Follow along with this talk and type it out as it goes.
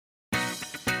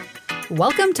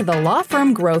Welcome to the Law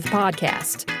Firm Growth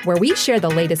Podcast, where we share the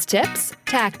latest tips,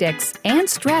 tactics, and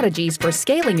strategies for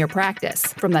scaling your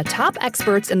practice from the top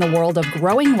experts in the world of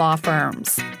growing law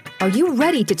firms. Are you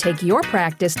ready to take your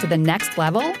practice to the next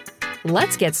level?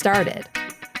 Let's get started.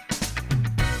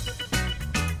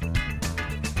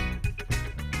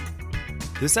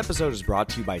 This episode is brought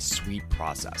to you by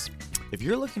SweetProcess. If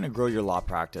you're looking to grow your law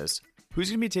practice, who's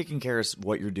going to be taking care of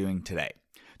what you're doing today?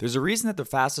 There's a reason that the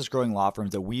fastest growing law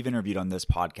firms that we've interviewed on this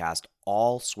podcast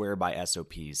all swear by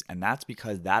SOPs, and that's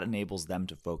because that enables them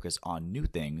to focus on new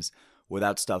things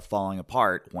without stuff falling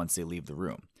apart once they leave the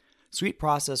room.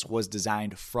 SweetProcess was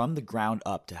designed from the ground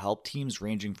up to help teams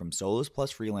ranging from solos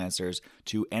plus freelancers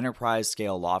to enterprise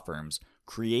scale law firms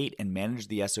create and manage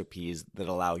the SOPs that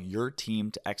allow your team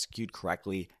to execute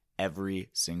correctly every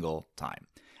single time.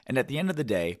 And at the end of the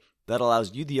day, that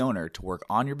allows you, the owner, to work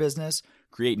on your business,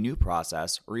 create new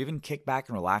process, or even kick back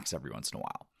and relax every once in a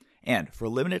while. And for a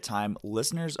limited time,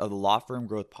 listeners of the Law Firm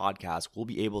Growth Podcast will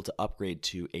be able to upgrade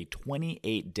to a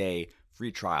 28-day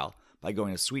free trial by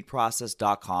going to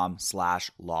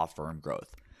sweetprocess.com/lawfirmgrowth.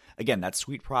 Again, that's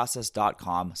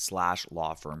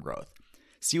sweetprocess.com/lawfirmgrowth.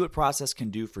 See what Process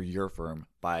can do for your firm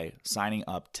by signing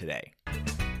up today.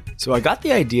 So I got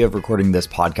the idea of recording this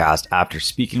podcast after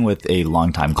speaking with a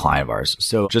longtime client of ours.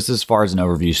 So just as far as an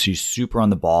overview, she's super on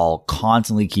the ball,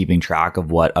 constantly keeping track of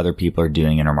what other people are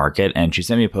doing in her market. And she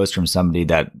sent me a post from somebody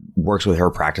that works with her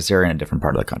practice area in a different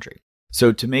part of the country.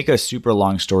 So to make a super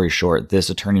long story short, this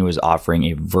attorney was offering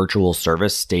a virtual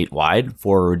service statewide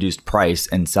for a reduced price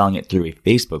and selling it through a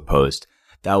Facebook post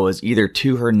that was either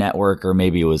to her network or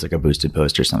maybe it was like a boosted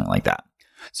post or something like that.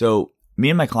 So me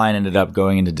and my client ended up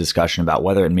going into discussion about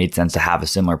whether it made sense to have a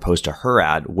similar post to her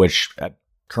ad, which at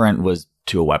current was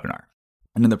to a webinar.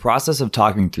 And in the process of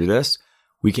talking through this,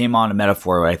 we came on a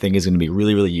metaphor that I think is going to be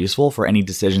really, really useful for any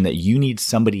decision that you need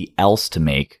somebody else to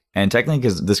make. And technically,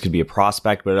 because this could be a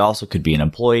prospect, but it also could be an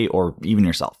employee or even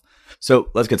yourself.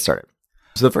 So let's get started.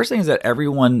 So the first thing is that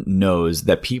everyone knows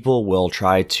that people will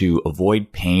try to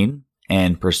avoid pain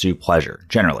and pursue pleasure.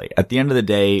 Generally, at the end of the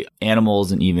day,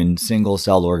 animals and even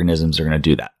single-celled organisms are going to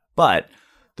do that. But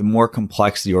the more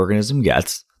complex the organism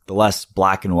gets, the less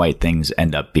black and white things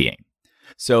end up being.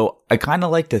 So I kind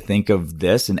of like to think of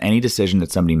this and any decision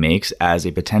that somebody makes as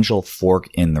a potential fork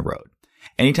in the road.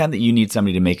 Anytime that you need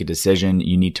somebody to make a decision,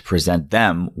 you need to present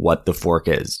them what the fork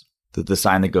is. The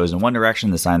sign that goes in one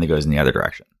direction, the sign that goes in the other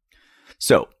direction.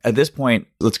 So at this point,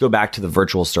 let's go back to the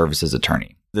virtual services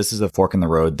attorney. This is a fork in the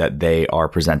road that they are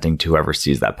presenting to whoever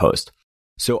sees that post.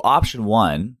 So option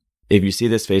one, if you see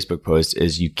this Facebook post,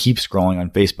 is you keep scrolling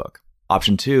on Facebook.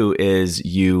 Option two is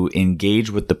you engage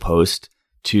with the post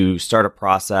to start a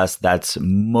process that's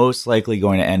most likely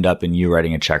going to end up in you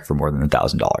writing a check for more than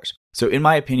 $1,000. So in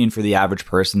my opinion, for the average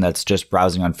person that's just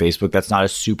browsing on Facebook, that's not a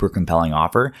super compelling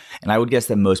offer. And I would guess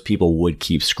that most people would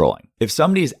keep scrolling. If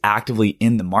somebody is actively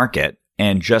in the market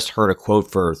and just heard a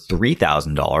quote for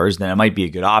 $3,000, then it might be a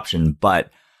good option. But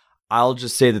I'll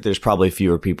just say that there's probably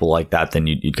fewer people like that than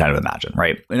you'd kind of imagine,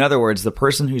 right? In other words, the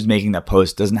person who's making that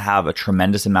post doesn't have a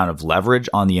tremendous amount of leverage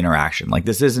on the interaction. Like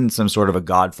this isn't some sort of a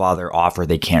Godfather offer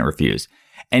they can't refuse.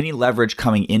 Any leverage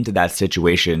coming into that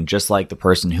situation, just like the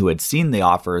person who had seen the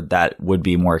offer that would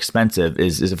be more expensive,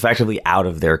 is effectively out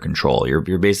of their control.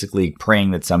 You're basically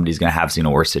praying that somebody's going to have seen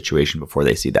a worse situation before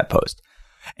they see that post.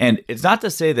 And it's not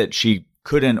to say that she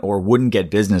couldn't or wouldn't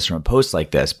get business from a post like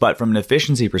this, but from an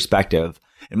efficiency perspective,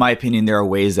 in my opinion, there are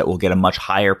ways that will get a much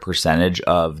higher percentage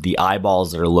of the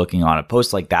eyeballs that are looking on a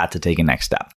post like that to take a next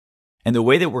step. And the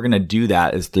way that we're going to do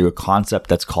that is through a concept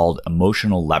that's called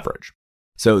emotional leverage.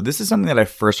 So this is something that I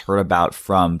first heard about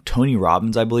from Tony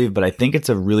Robbins, I believe, but I think it's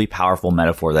a really powerful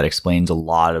metaphor that explains a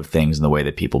lot of things in the way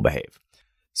that people behave.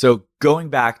 So going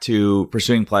back to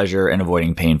pursuing pleasure and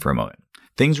avoiding pain for a moment.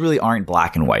 Things really aren't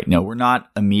black and white. No, we're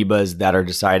not amoebas that are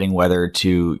deciding whether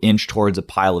to inch towards a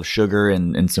pile of sugar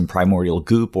and some primordial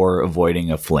goop or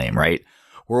avoiding a flame, right?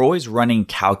 We're always running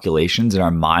calculations in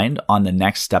our mind on the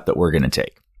next step that we're going to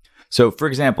take. So for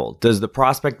example, does the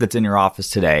prospect that's in your office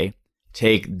today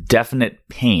take definite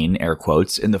pain, air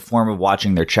quotes, in the form of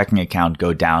watching their checking account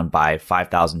go down by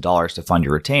 $5,000 to fund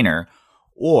your retainer,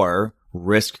 or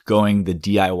risk going the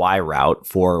DIY route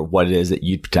for what it is that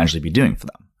you'd potentially be doing for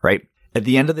them, right? At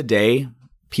the end of the day,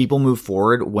 people move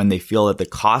forward when they feel that the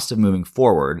cost of moving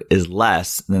forward is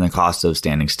less than the cost of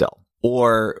standing still,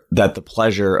 or that the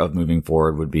pleasure of moving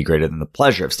forward would be greater than the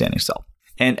pleasure of standing still.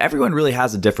 And everyone really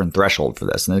has a different threshold for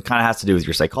this. And it kind of has to do with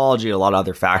your psychology, a lot of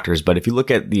other factors. But if you look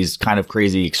at these kind of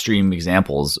crazy extreme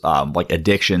examples, like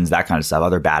addictions, that kind of stuff,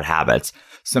 other bad habits,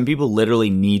 Some people literally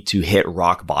need to hit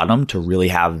rock bottom to really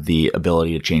have the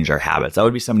ability to change their habits. That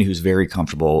would be somebody who's very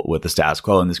comfortable with the status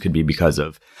quo. And this could be because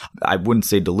of, I wouldn't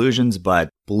say delusions, but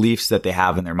beliefs that they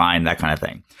have in their mind, that kind of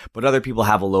thing. But other people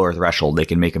have a lower threshold. They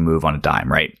can make a move on a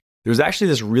dime, right? There's actually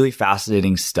this really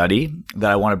fascinating study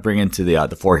that I want to bring into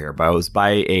the fore here, but it was by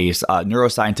a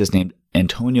neuroscientist named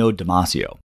Antonio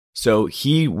Damasio. So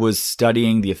he was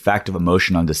studying the effect of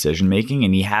emotion on decision making,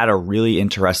 and he had a really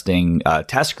interesting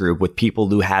test group with people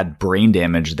who had brain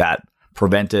damage that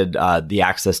prevented the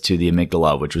access to the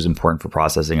amygdala, which was important for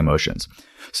processing emotions.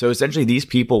 So essentially, these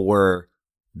people were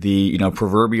the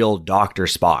proverbial Dr.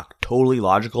 Spock, totally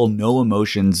logical, no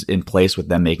emotions in place with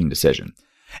them making decision.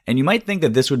 And you might think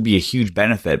that this would be a huge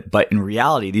benefit, but in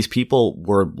reality, these people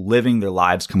were living their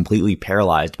lives completely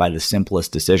paralyzed by the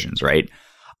simplest decisions, right?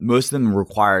 Most of them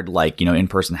required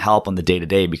in-person help on the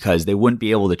day-to-day because they wouldn't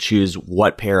be able to choose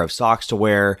what pair of socks to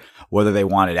wear, whether they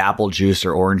wanted apple juice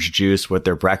or orange juice with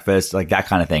their breakfast, like that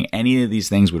kind of thing. Any of these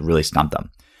things would really stump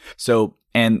them. So,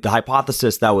 and the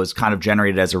hypothesis that was kind of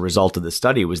generated as a result of the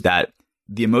study was that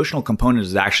the emotional component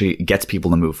is actually gets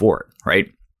people to move forward, right?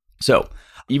 So,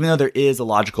 even though there is a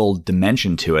logical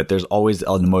dimension to it, there's always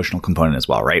an emotional component as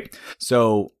well, right?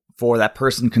 So, for that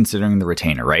person considering the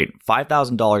retainer, right?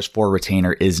 $5,000 for a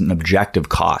retainer is an objective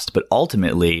cost, but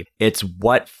ultimately it's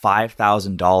what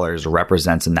 $5,000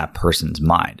 represents in that person's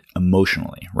mind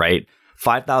emotionally, right?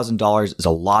 $5,000 is a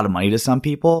lot of money to some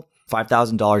people.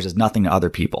 $5,000 is nothing to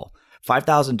other people.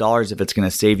 $5,000 if it's going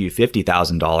to save you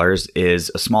 $50,000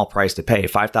 is a small price to pay.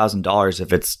 $5,000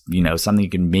 if it's, something you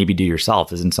can maybe do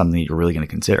yourself isn't something you're really going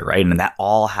to consider, right? And that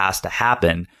all has to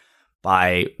happen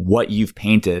by what you've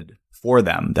painted for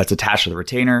them that's attached to the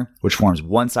retainer, which forms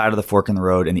one side of the fork in the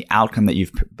road, and the outcome that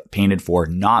you've painted for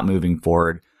not moving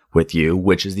forward with you,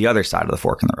 which is the other side of the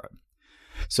fork in the road.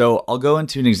 So I'll go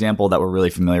into an example that we're really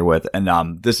familiar with,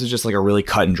 and this is just like a really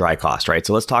cut and dry cost, right?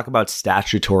 So let's talk about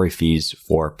statutory fees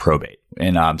for probate.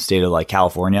 In state of like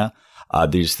California,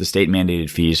 there's the state mandated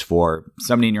fees for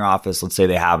somebody in your office. Let's say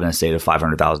they have an estate of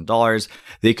 $500,000.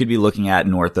 They could be looking at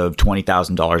north of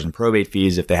 $20,000 in probate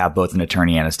fees if they have both an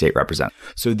attorney and a state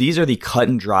representative. So these are the cut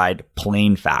and dried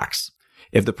plain facts.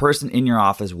 If the person in your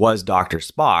office was Dr.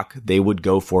 Spock, they would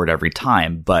go for it every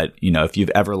time. But, if you've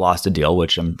ever lost a deal,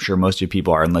 which I'm sure most of you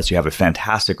people are, unless you have a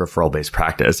fantastic referral-based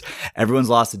practice, everyone's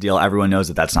lost a deal. Everyone knows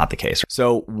that that's not the case.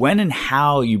 So when and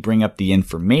how you bring up the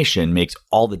information makes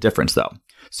all the difference, though.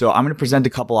 So I'm going to present a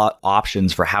couple of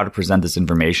options for how to present this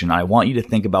information. I want you to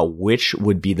think about which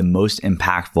would be the most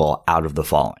impactful out of the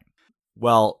following.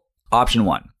 Well, option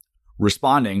one,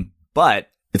 responding, but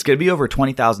it's going to be over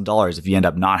 $20,000 if you end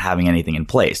up not having anything in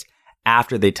place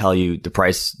after they tell you the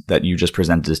price that you just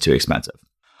presented is too expensive.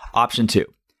 Option two,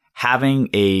 having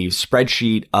a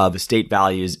spreadsheet of estate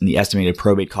values and the estimated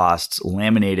probate costs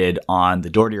laminated on the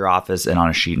door to your office and on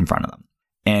a sheet in front of them.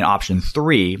 And option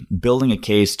three, building a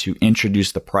case to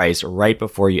introduce the price right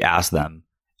before you ask them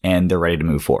and they're ready to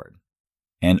move forward.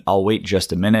 And I'll wait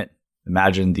just a minute.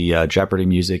 Imagine the Jeopardy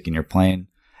music and you're playing.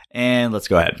 And let's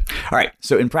go ahead. All right.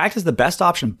 So in practice, the best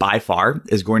option by far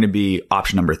is going to be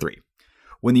option number three.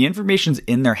 When the information's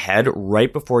in their head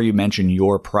right before you mention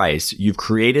your price, you've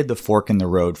created the fork in the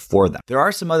road for them. There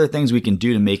are some other things we can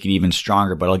do to make it even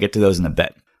stronger, but I'll get to those in a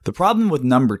bit. The problem with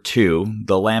number two,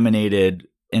 the laminated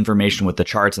information with the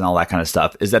charts and all that kind of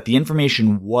stuff, is that the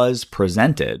information was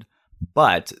presented,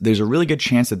 but there's a really good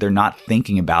chance that they're not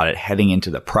thinking about it heading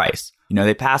into the price.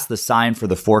 They passed the sign for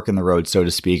the fork in the road, so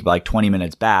to speak, like 20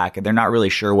 minutes back, and they're not really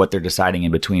sure what they're deciding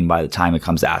in between by the time it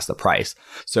comes to ask the price.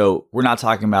 So we're not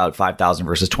talking about $5,000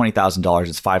 versus $20,000.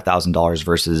 It's $5,000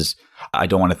 versus I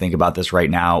don't want to think about this right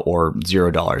now, or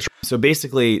 $0. So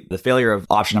basically, the failure of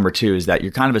option number two is that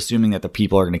you're kind of assuming that the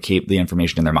people are going to keep the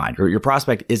information in their mind. Your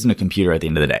prospect isn't a computer at the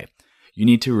end of the day. You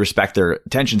need to respect their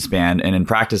attention span. And in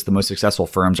practice, the most successful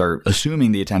firms are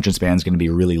assuming the attention span is going to be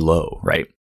really low, right?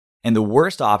 And the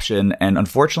worst option, and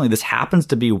unfortunately, this happens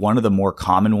to be one of the more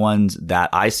common ones that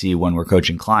I see when we're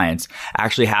coaching clients,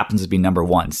 actually happens to be number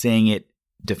one, saying it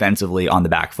defensively on the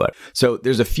back foot. So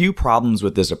there's a few problems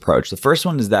with this approach. The first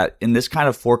one is that in this kind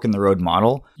of fork in the road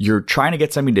model, you're trying to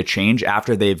get somebody to change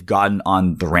after they've gotten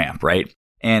on the ramp, right?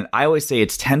 And I always say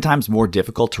it's 10 times more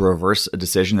difficult to reverse a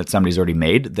decision that somebody's already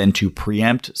made than to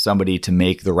preempt somebody to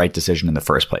make the right decision in the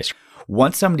first place.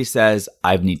 Once somebody says,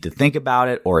 I need to think about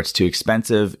it, or it's too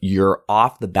expensive, you're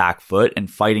off the back foot and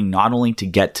fighting not only to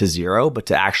get to zero, but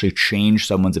to actually change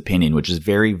someone's opinion, which is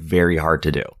very, very hard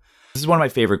to do. This is one of my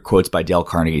favorite quotes by Dale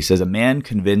Carnegie. He says, a man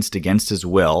convinced against his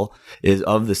will is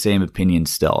of the same opinion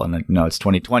still. And it's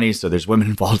 2020, so there's women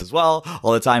involved as well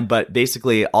all the time. But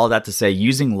basically, all that to say,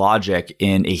 using logic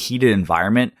in a heated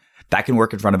environment, That can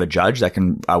work in front of a judge, that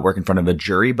can work in front of a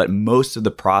jury, but most of the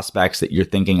prospects that you're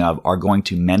thinking of are going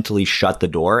to mentally shut the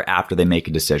door after they make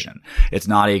a decision. It's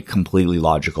not a completely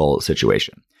logical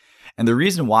situation. And the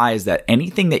reason why is that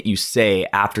anything that you say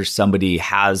after somebody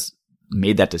has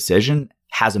made that decision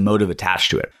has a motive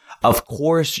attached to it. Of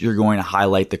course, you're going to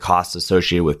highlight the costs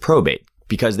associated with probate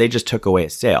because they just took away a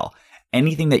sale.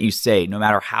 Anything that you say, no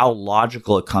matter how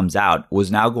logical it comes out,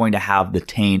 was now going to have the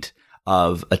taint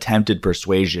of attempted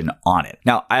persuasion on it.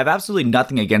 Now, I have absolutely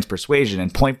nothing against persuasion,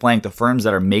 and point blank, the firms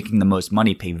that are making the most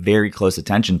money pay very close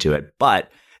attention to it,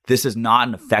 but this is not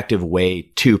an effective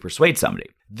way to persuade somebody.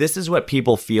 This is what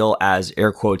people feel as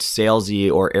air quotes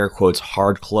salesy or air quotes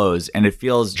hard close, and it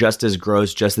feels just as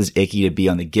gross, just as icky to be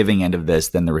on the giving end of this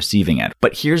than the receiving end.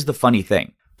 But here's the funny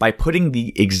thing. By putting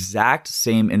the exact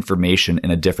same information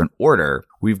in a different order,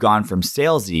 we've gone from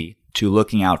salesy to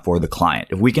looking out for the client.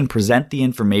 If we can present the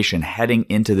information heading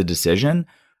into the decision,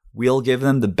 we'll give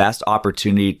them the best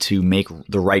opportunity to make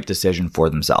the right decision for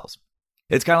themselves.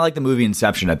 It's kind of like the movie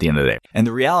Inception at the end of the day. And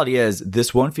the reality is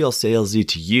this won't feel salesy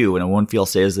to you and it won't feel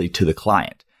salesy to the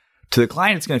client. To the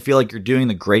client, it's going to feel like you're doing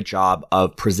the great job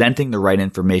of presenting the right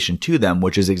information to them,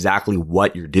 which is exactly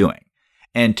what you're doing.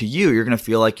 And to you, you're going to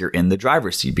feel like you're in the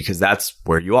driver's seat because that's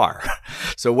where you are.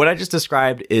 So what I just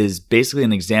described is basically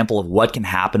an example of what can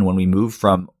happen when we move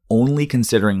from only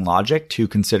considering logic to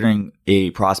considering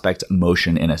a prospect's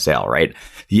emotion in a sale, right?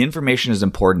 The information is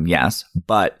important, yes,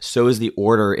 but so is the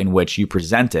order in which you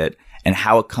present it and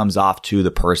how it comes off to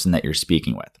the person that you're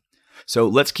speaking with. So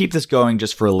let's keep this going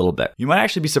just for a little bit. You might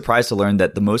actually be surprised to learn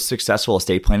that the most successful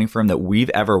estate planning firm that we've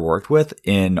ever worked with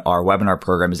in our webinar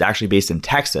program is actually based in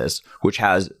Texas, which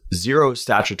has zero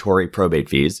statutory probate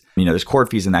fees. There's court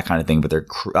fees and that kind of thing, but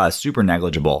they're super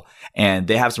negligible. And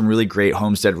they have some really great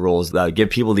homestead rules that give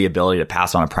people the ability to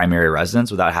pass on a primary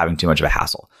residence without having too much of a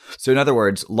hassle. So in other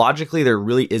words, logically, there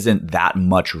really isn't that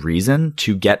much reason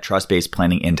to get trust-based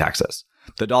planning in Texas.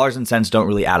 The dollars and cents don't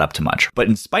really add up to much. But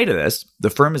in spite of this,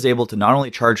 the firm is able to not only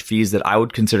charge fees that I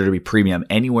would consider to be premium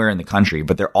anywhere in the country,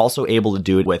 but they're also able to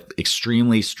do it with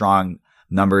extremely strong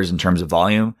numbers in terms of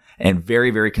volume and very,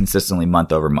 very consistently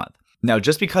month over month. Now,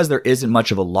 just because there isn't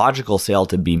much of a logical sale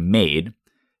to be made,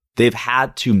 they've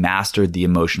had to master the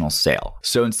emotional sale.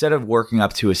 So instead of working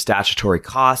up to a statutory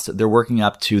cost, they're working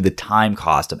up to the time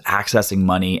cost of accessing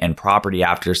money and property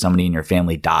after somebody in your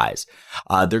family dies.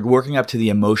 They're working up to the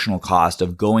emotional cost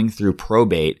of going through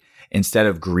probate instead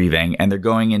of grieving. And they're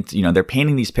going into, they're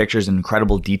painting these pictures in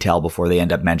incredible detail before they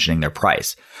end up mentioning their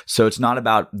price. So it's not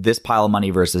about this pile of money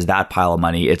versus that pile of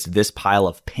money. It's this pile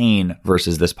of pain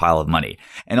versus this pile of money.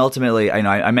 And ultimately,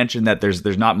 I mentioned that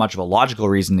there's not much of a logical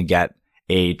reason to get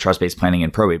a trust-based planning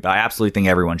and probate, but I absolutely think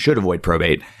everyone should avoid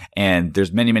probate. And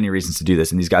there's many, many reasons to do this.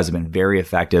 And these guys have been very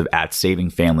effective at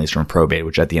saving families from probate,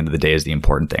 which at the end of the day is the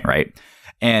important thing, right?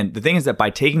 And the thing is that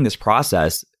by taking this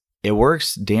process, it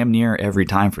works damn near every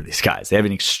time for these guys. They have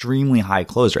an extremely high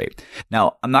close rate.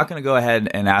 Now, I'm not going to go ahead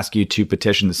and ask you to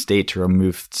petition the state to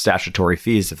remove statutory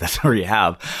fees if that's what you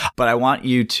have, but I want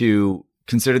you to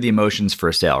consider the emotions for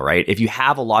a sale, right? If you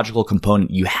have a logical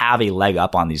component, you have a leg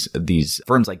up on these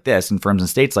firms like this and firms in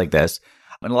states like this.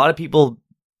 And a lot of people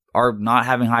are not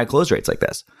having high close rates like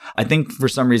this. I think for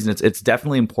some reason, it's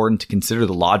definitely important to consider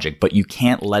the logic, but you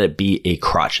can't let it be a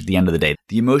crutch at the end of the day.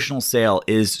 The emotional sale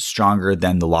is stronger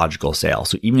than the logical sale.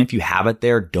 So even if you have it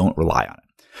there, don't rely on it.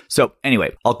 So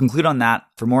anyway, I'll conclude on that.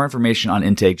 For more information on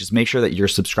Intake, just make sure that you're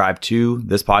subscribed to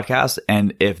this podcast.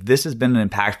 And if this has been an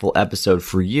impactful episode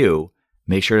for you,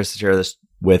 make sure to share this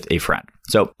with a friend.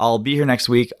 So I'll be here next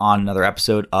week on another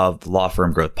episode of the Law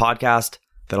Firm Growth Podcast.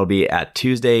 That'll be at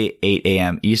Tuesday, 8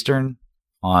 a.m. Eastern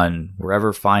on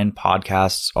wherever fine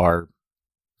podcasts are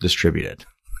distributed.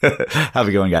 Have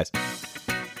a good one, guys.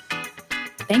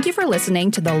 Thank you for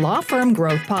listening to the Law Firm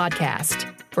Growth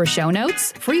Podcast. For show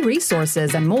notes, free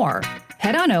resources, and more,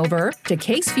 head on over to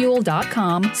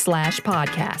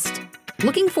casefuel.com/podcast.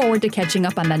 Looking forward to catching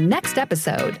up on the next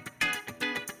episode.